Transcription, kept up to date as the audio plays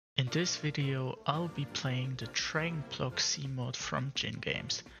this video I'll be playing the DragonBlockC mod from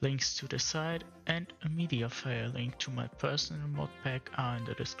JinGames. Links to the site and a media file link to my personal mod pack are in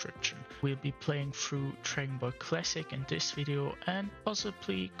the description. We'll be playing through Dragon Ball Classic in this video and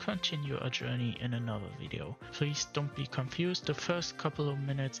possibly continue our journey in another video. Please don't be confused, the first couple of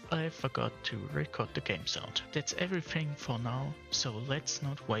minutes I forgot to record the game sound. That's everything for now, so let's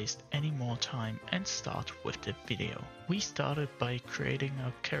not waste any more time and start with the video. We started by creating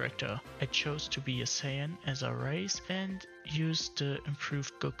a character. I chose to be a Saiyan as our race and used the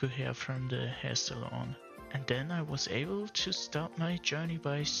improved Goku hair from the hair salon. And then I was able to start my journey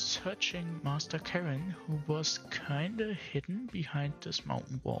by searching Master Karen, who was kinda hidden behind this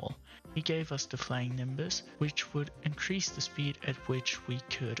mountain wall. He gave us the Flying Nimbus, which would increase the speed at which we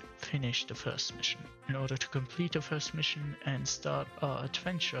could finish the first mission. In order to complete the first mission and start our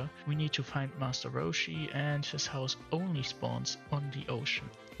adventure, we need to find Master Roshi, and his house only spawns on the ocean.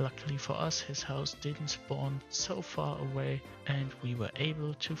 Luckily for us, his house didn't spawn so far away and we were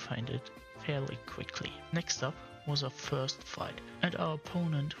able to find it fairly quickly. Next up was our first fight, and our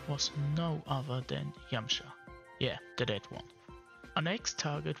opponent was no other than Yamcha. Yeah, the dead one. Our next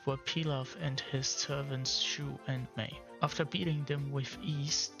target were Pilaf and his servants Shu and Mei. After beating them with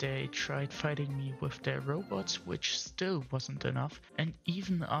ease, they tried fighting me with their robots, which still wasn't enough, and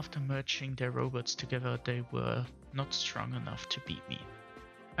even after merging their robots together they were not strong enough to beat me.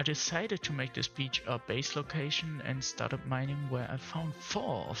 I decided to make this beach our base location and started mining, where I found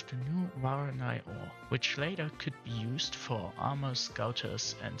 4 of the new Varanai ore, which later could be used for armor,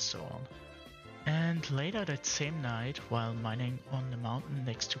 scouters and so on. And later that same night, while mining on the mountain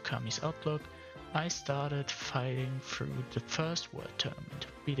next to Kami's outlook, I started fighting through the first world tournament,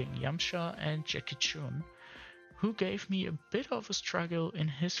 beating Yamcha and Jackie Chun, who gave me a bit of a struggle in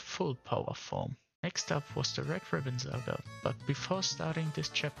his full power form. Next up was the Red Ribbon Saga, but before starting this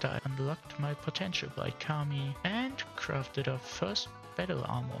chapter I unlocked my potential by Kami and crafted our first battle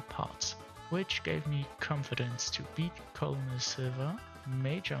armor parts, which gave me confidence to beat Colonel Silver,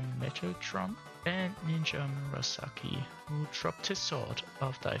 Major Metaltron and Ninja Murasaki, who dropped his sword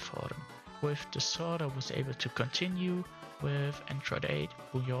after I fought him. With the sword I was able to continue with Android 8,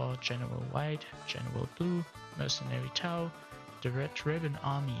 Booyah, General White, General Blue, Mercenary Tau, the Red Ribbon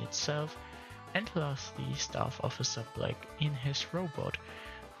Army itself, and lastly Staff Officer Black in his robot,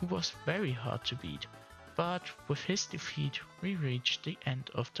 who was very hard to beat, but with his defeat we reached the end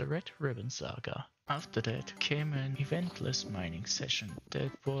of the Red Ribbon Saga. After that came an eventless mining session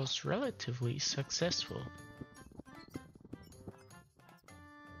that was relatively successful.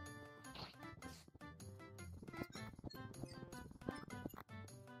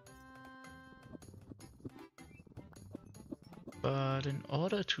 But in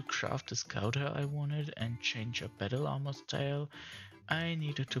order to craft the scouter I wanted and change a battle armor style, I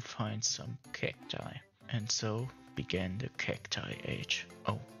needed to find some cacti. And so began the cacti age.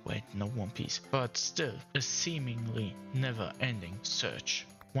 Oh wait, no One Piece. But still, a seemingly never-ending search.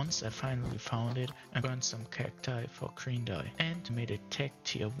 Once I finally found it, I burned some cacti for green dye and made it tech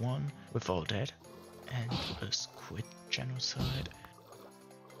tier 1 with all that and a squid genocide.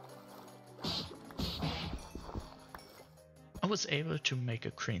 I was able to make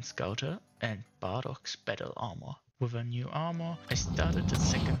a green scouter and Bardock's battle armor. With a new armor, I started the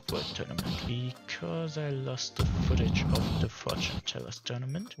second world tournament because I lost the footage of the Fortune Tellers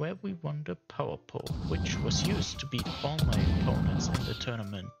tournament, where we won the power pole, which was used to beat all my opponents in the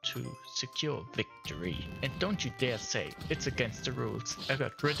tournament to secure victory. And don't you dare say it's against the rules. I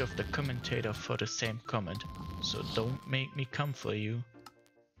got rid of the commentator for the same comment, so don't make me come for you.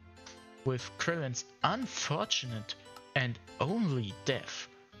 With Krillin's unfortunate and only death,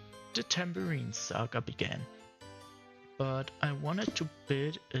 the Tambourine Saga began. But I wanted to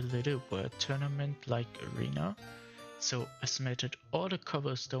build a little world tournament like Arena, so I smelted all the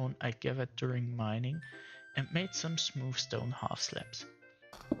cobblestone I gathered during mining and made some smooth stone half slabs.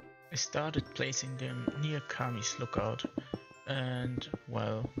 I started placing them near Kami's lookout, and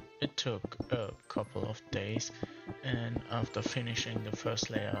well, it took a couple of days, and after finishing the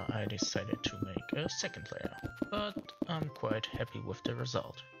first layer I decided to make a second layer, but I'm quite happy with the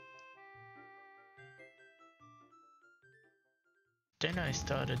result. Then I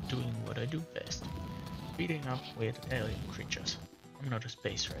started doing what I do best, beating up with alien creatures. I'm not a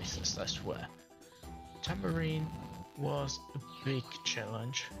space racist, I swear. Tambourine was a big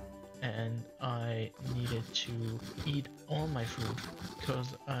challenge, and I needed to eat all my food because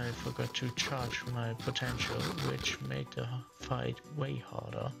I forgot to charge my potential, which made the fight way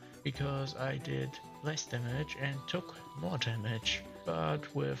harder because I did less damage and took more damage.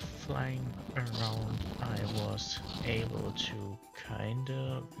 but with flying around I was able to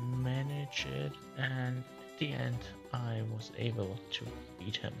kinda manage it, and at the end I was able to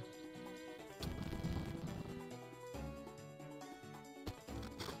beat him.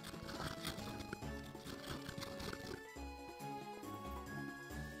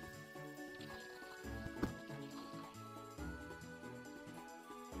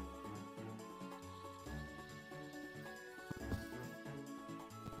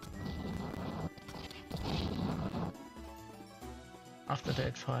 After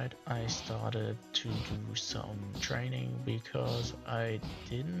that fight I started to do some training because I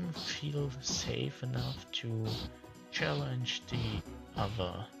didn't feel safe enough to challenge the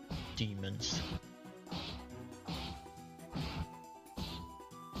other demons.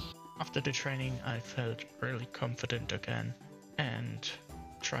 After the training I felt really confident again and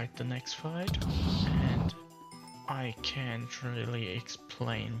tried the next fight, and I can't really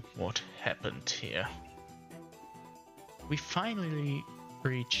explain what happened here. We finally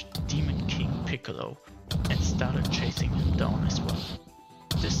reached Demon King Piccolo and started chasing him down as well.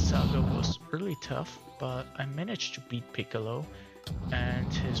 This saga was really tough, but I managed to beat Piccolo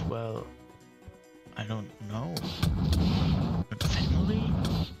and his, well, I don't know, family?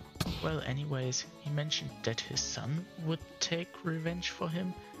 Well, anyways, he mentioned that his son would take revenge for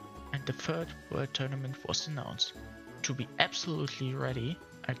him, and the third world tournament was announced. To be absolutely ready,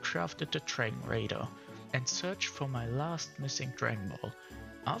 I crafted the Dragon Raider and searched for my last missing Dragon Ball.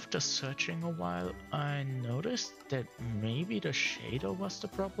 After searching a while, I noticed that maybe the shader was the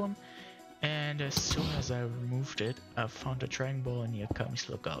problem, and as soon as I removed it, I found a Dragon Ball near Kami's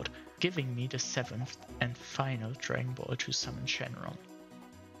Lookout, giving me the 7th and final Dragon Ball to summon Shenron.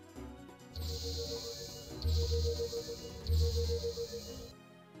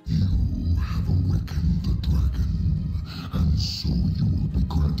 You have awakened the dragon, and so you will be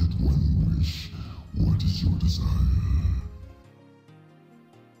granted one wish. What is your desire?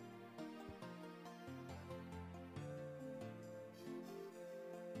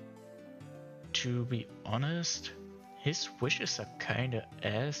 To be honest, his wishes are kinda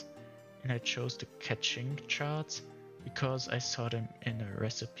ass, and I chose the catching charts because I saw them in a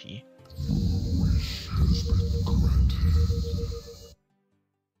recipe. Your wish has been granted.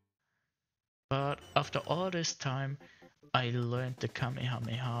 But after all this time, I learned the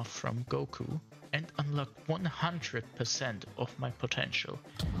Kamehameha from Goku and unlocked 100% of my potential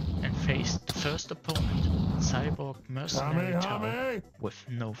and faced the first opponent, Cyborg Mercenary Tao, with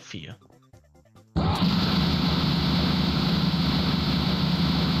no fear.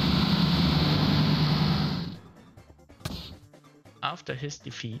 After his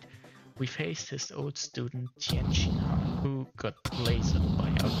defeat, we faced his old student Tien, who got lasered by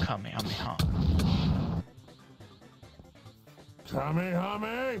our Kamehameha.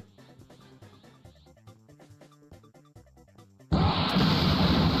 Kamehameha!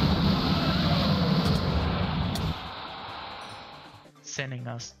 Sending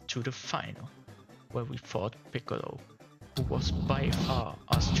us to the final, where we fought Piccolo, who was by far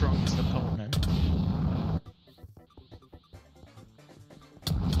our strongest opponent.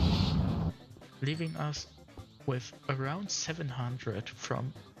 Leaving us with around 700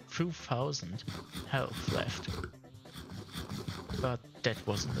 from 2000 health left. But that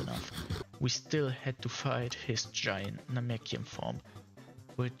wasn't enough. We still had to fight his giant Namekian form,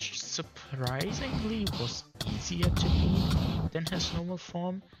 which surprisingly was easier to beat than his normal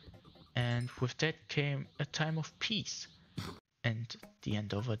form, and with that came a time of peace and the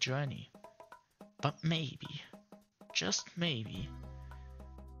end of our journey. But maybe, just maybe,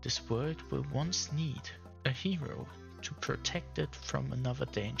 this world will once need a hero to protect it from another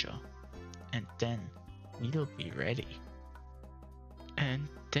danger, and then we'll be ready. And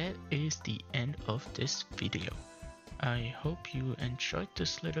that is the end of this video. I hope you enjoyed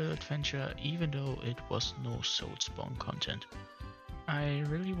this little adventure, even though it was no Soulspawn content. I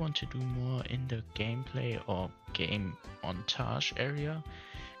really want to do more in the gameplay or game montage area,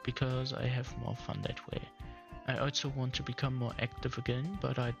 because I have more fun that way. I also want to become more active again,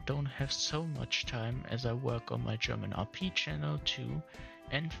 but I don't have so much time as I work on my German RP channel too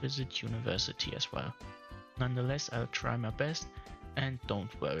and visit university as well. Nonetheless, I'll try my best, and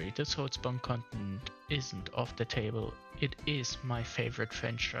don't worry, the Soulspawn content isn't off the table. It is my favorite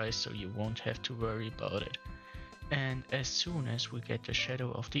franchise, so you won't have to worry about it. And as soon as we get the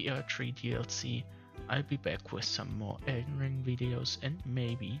Shadow of the Earth Tree DLC, I'll be back with some more Elden Ring videos and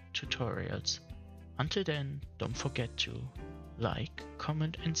maybe tutorials. Until then, don't forget to like,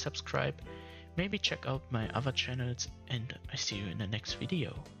 comment and subscribe. Maybe check out my other channels, and I see you in the next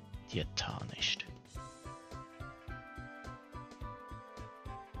video. Dir Tarnished.